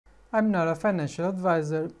I'm not a financial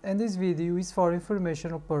advisor and this video is for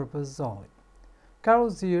informational purposes only.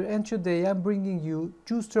 Carlos here, and today I'm bringing you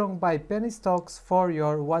 2 strong buy penny stocks for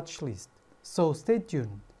your watch list, so stay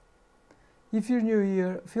tuned. If you're new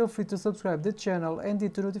here, feel free to subscribe the channel and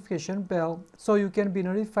hit the notification bell so you can be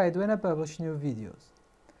notified when I publish new videos.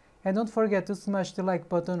 And don't forget to smash the like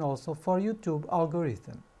button also for YouTube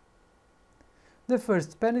algorithm. The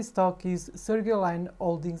first penny stock is Surgalign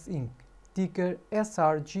Holdings Inc., ticker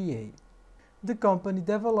SRGA. The company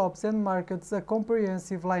develops and markets a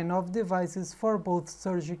comprehensive line of devices for both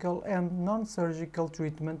surgical and non-surgical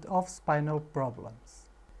treatment of spinal problems.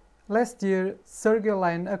 Last year,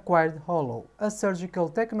 Surgalign acquired Hollow, a surgical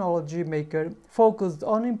technology maker focused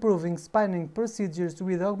on improving spine procedures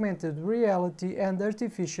with augmented reality and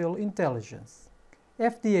artificial intelligence.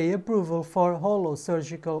 FDA approval for Hollow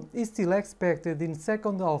Surgical is still expected in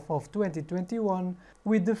second half of 2021,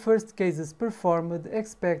 with the first cases performed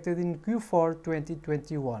expected in Q4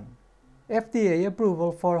 2021. FDA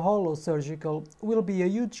approval for Hollow Surgical will be a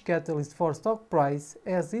huge catalyst for stock price,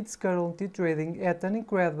 as it's currently trading at an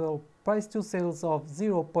incredible price to sales of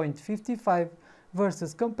 0.55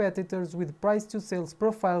 versus competitors with price to sales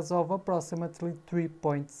profiles of approximately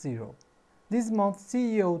 3.0. This month,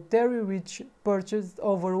 CEO Terry Rich purchased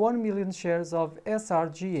over 1 million shares of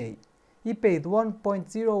SRGA. He paid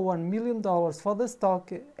 $1.01 million for the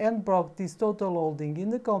stock and brought his total holding in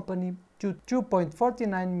the company to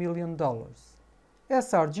 $2.49 million.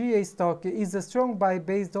 SRGA stock is a strong buy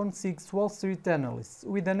based on 6 Wall Street analysts,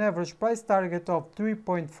 with an average price target of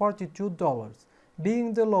 $3.42,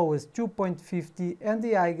 being the lowest $2.50 and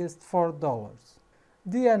the highest $4.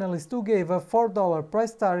 The analyst who gave a $4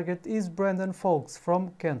 price target is Brandon Folks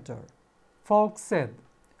from Cantor. Folks said,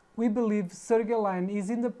 "We believe Surgalign is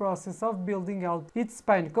in the process of building out its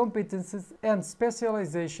spine competencies and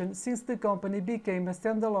specialization since the company became a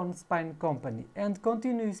standalone spine company and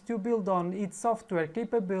continues to build on its software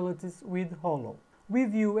capabilities with Hollow. We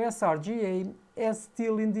view SRGA as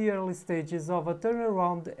still in the early stages of a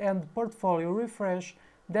turnaround and portfolio refresh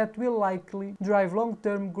that will likely drive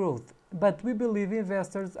long-term growth, but we believe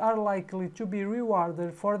investors are likely to be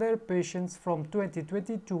rewarded for their patience from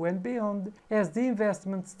 2022 and beyond as the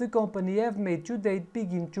investments the company have made to date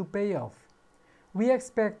begin to pay off. We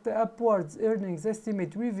expect upwards earnings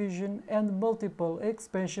estimate revision and multiple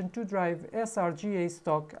expansion to drive SRGA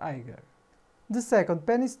stock higher." The second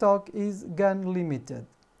penny stock is GAN Limited,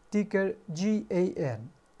 ticker GAN,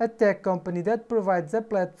 a tech company that provides a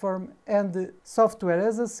platform and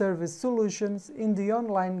software-as-a-service solutions in the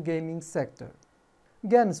online gaming sector.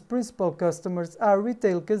 GAN's principal customers are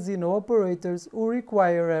retail casino operators who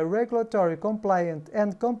require a regulatory-compliant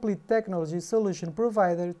and complete technology solution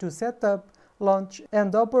provider to set up, launch,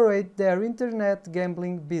 and operate their internet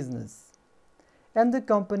gambling business. And the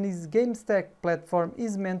company's GameStack platform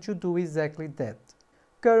is meant to do exactly that.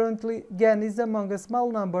 Currently, GAN is among a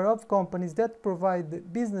small number of companies that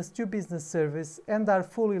provide business-to-business service and are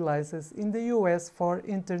fully licensed in the US for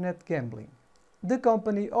internet gambling. The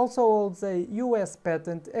company also holds a US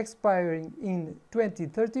patent expiring in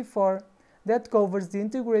 2034 that covers the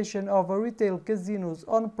integration of a retail casino's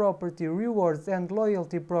on-property rewards and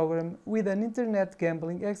loyalty program with an internet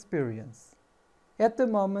gambling experience. At the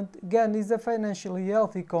moment, GAN is a financially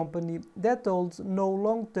healthy company that holds no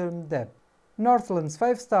long-term debt. Northland's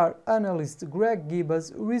 5-star analyst Greg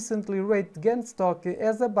Gibbs recently rated GAN stock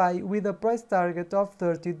as a buy with a price target of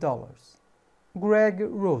 $30. Greg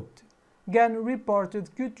wrote, "GAN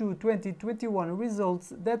reported Q2 2021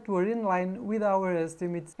 results that were in line with our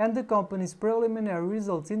estimates and the company's preliminary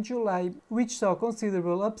results in July, which saw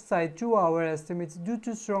considerable upside to our estimates due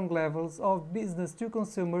to strong levels of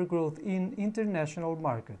business-to-consumer growth in international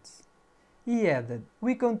markets." He added,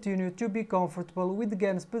 "We continue to be comfortable with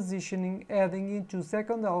GAN's positioning heading into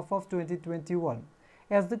second half of 2021,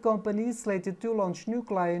 as the company is slated to launch new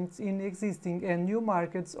clients in existing and new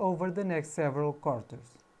markets over the next several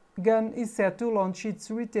quarters. GAN is set to launch its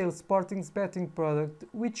retail sporting betting product,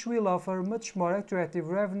 which will offer much more attractive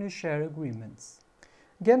revenue share agreements."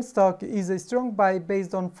 GAN stock is a strong buy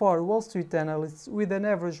based on 4 Wall Street analysts with an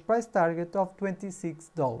average price target of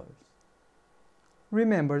 $26.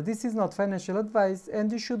 Remember, this is not financial advice and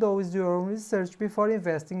you should always do your own research before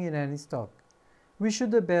investing in any stock. Wish you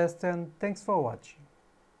the best and thanks for watching.